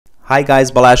Hi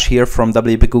guys, Balázs here from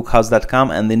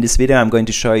wpcookhouse.com, and in this video I'm going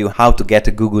to show you how to get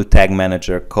a Google Tag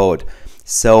Manager code.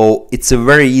 So it's a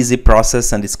very easy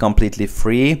process and it's completely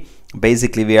free.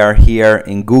 Basically we are here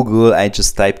in Google. I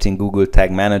just typed in Google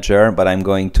Tag Manager, but I'm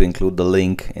going to include the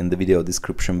link in the video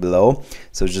description below.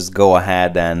 So just go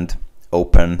ahead and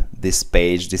open this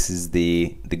page. This is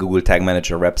the Google Tag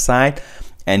Manager website,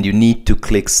 and you need to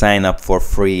click sign up for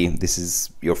free. This is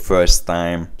your first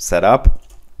time setup.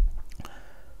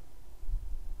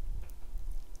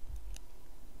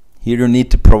 Here you need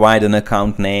to provide an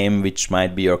account name, which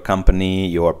might be your company,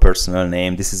 your personal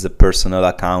name. This is a personal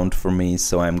account for me,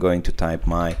 so I'm going to type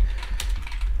my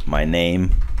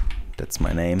name. That's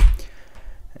my name.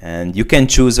 And you can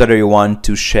choose whether you want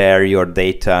to share your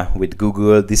data with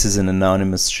Google. This is an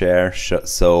anonymous share,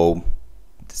 so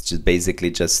it's just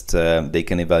basically just they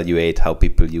can evaluate how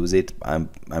people use it. I'm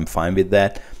fine with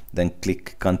that. Then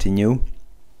click continue.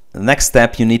 The next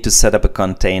step, you need to set up a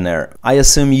container. I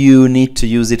assume you need to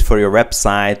use it for your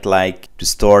website, like to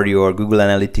store your Google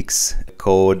Analytics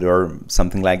code or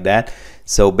something like that.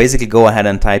 So basically go ahead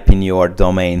and type in your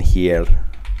domain here.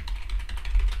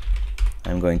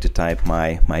 I'm going to type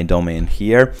my domain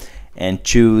here and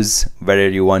choose whether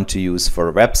you want to use for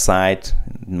a website,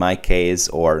 in my case,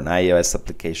 or an iOS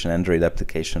application, Android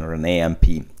application, or an AMP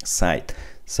site.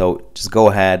 So just go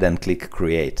ahead and click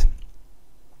create.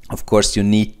 Of course, you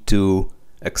need to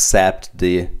accept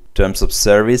the terms of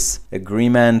service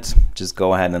agreement. Just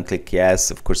go ahead and click yes.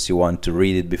 Of course, you want to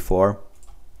read it before.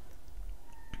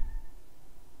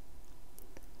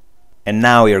 And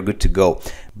now you're good to go.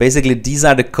 Basically, these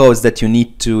are the codes that you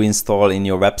need to install in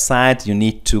your website. You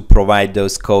need to provide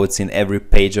those codes in every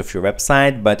page of your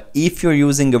website. But if you're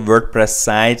using a WordPress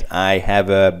site, I have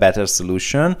a better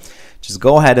solution. Just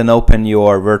go ahead and open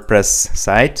your WordPress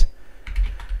site.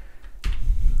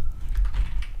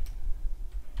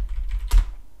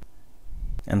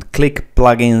 And click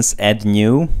plugins, add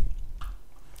new,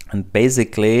 and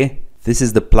basically this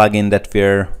is the plugin that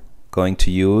we're going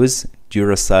to use,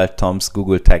 Duracell Tom's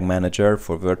Google Tag Manager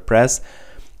for WordPress.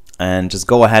 And just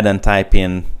go ahead and type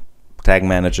in Tag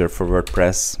Manager for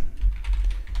WordPress.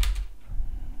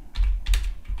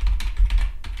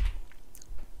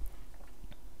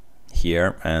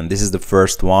 Here, and this is the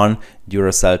first one,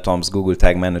 Duracell Tom's Google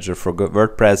Tag Manager for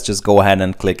WordPress. Just go ahead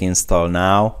and click install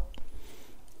now.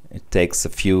 It takes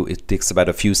about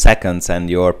a few seconds and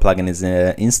your plugin is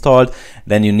installed.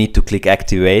 Then you need to click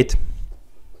activate.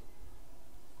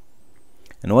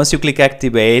 And once you click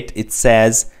activate, it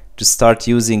says to start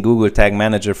using Google Tag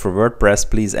Manager for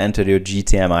WordPress, please enter your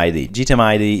GTM ID. GTM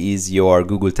ID is your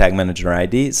Google Tag Manager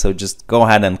ID. So just go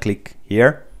ahead and click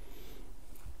here.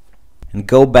 And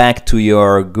go back to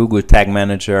your Google Tag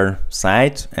Manager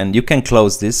site, and you can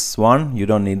close this one. You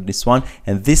don't need this one.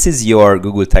 And this is your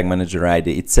Google Tag Manager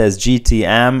ID. It says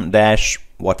GTM dash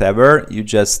whatever. You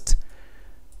just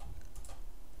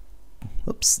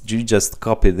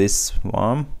copy this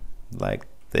one like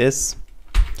this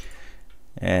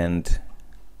and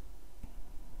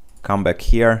come back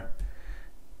here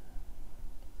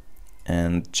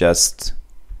and just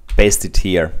paste it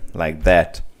here like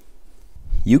that.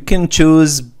 You can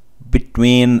choose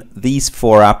between these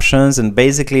four options, and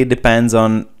basically it depends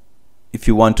on if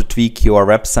you want to tweak your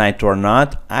website or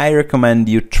not. I recommend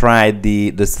you try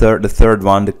the third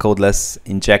one, the codeless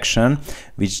injection,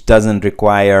 which doesn't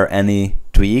require any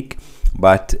tweak,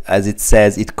 but as it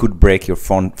says, it could break your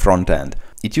front end.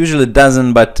 It usually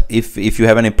doesn't, but if you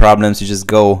have any problems, you just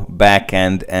go back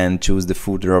and choose the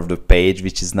footer of the page,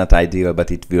 which is not ideal,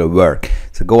 but it will work.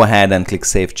 So go ahead and click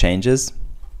Save Changes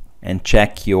and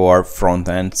check your front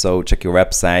end. So check your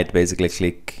website, basically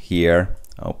click here,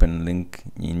 open link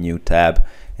in new tab,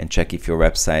 and check if your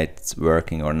website's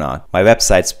working or not. My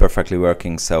website's perfectly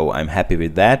working, so I'm happy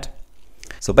with that.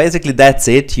 So basically that's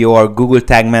it. Your Google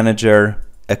Tag Manager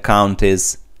account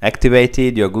is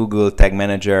activated, your Google Tag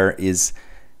Manager is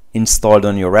installed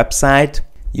on your website.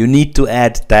 You need to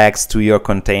add tags to your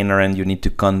container, and you need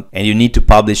to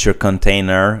publish your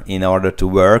container in order to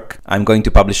work. I'm going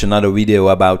to publish another video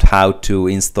about how to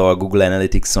install Google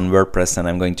Analytics on WordPress, and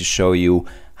I'm going to show you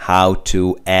how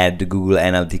to add the Google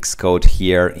Analytics code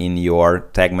here in your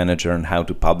Tag Manager and how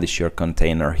to publish your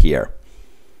container here.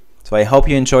 So I hope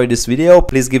you enjoyed this video.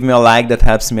 Please give me a like, that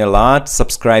helps me a lot.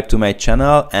 Subscribe to my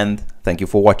channel, and thank you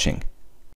for watching.